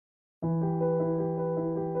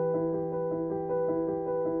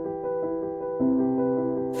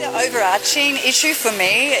overarching issue for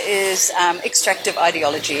me is extractive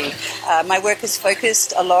ideology. My work is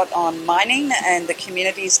focused a lot on mining and the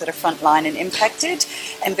communities that are frontline and impacted,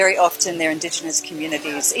 and very often they're indigenous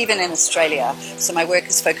communities, even in Australia. So my work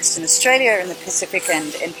is focused in Australia, in the Pacific,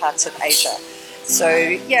 and in parts of Asia. So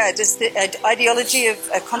yeah, just the ideology of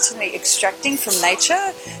constantly extracting from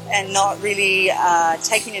nature and not really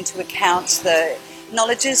taking into account the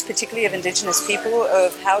knowledges, particularly of indigenous people,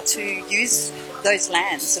 of how to use those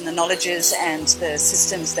lands and the knowledges and the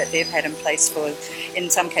systems that they've had in place for, in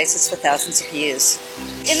some cases, for thousands of years.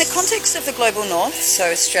 In the context of the global north, so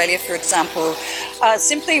Australia, for example,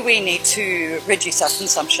 simply we need to reduce our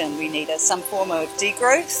consumption. We need some form of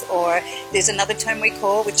degrowth, or there's another term we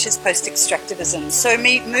call, which is post-extractivism. So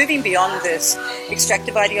moving beyond this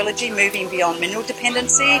extractive ideology, moving beyond mineral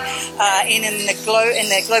dependency, in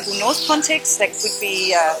the global north context, that would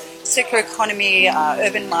be circular economy,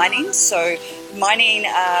 urban mining. So mining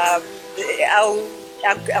our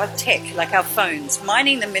tech, like our phones,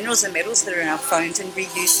 mining the minerals and metals that are in our phones and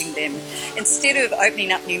reusing them instead of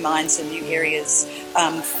opening up new mines and new areas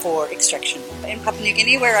for extraction. In Papua New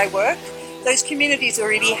Guinea, where I work, those communities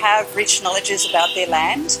already have rich knowledges about their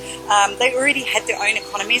land. They already had their own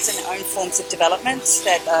economies and their own forms of development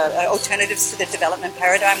that are alternatives to the development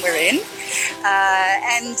paradigm we're in.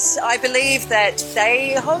 And I believe that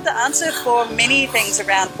they hold the answer for many things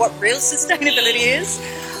around what real sustainability is,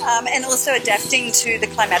 and also adapting to the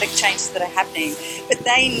climatic changes that are happening. But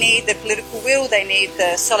they need the political will, they need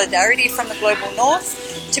the solidarity from the global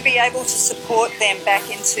north to be able to support them back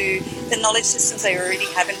into the knowledge systems they already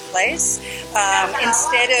have in place,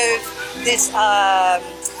 instead of this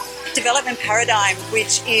development paradigm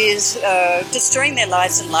which is destroying their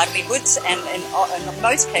lives and livelihoods and in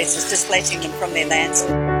most cases displacing them from their lands.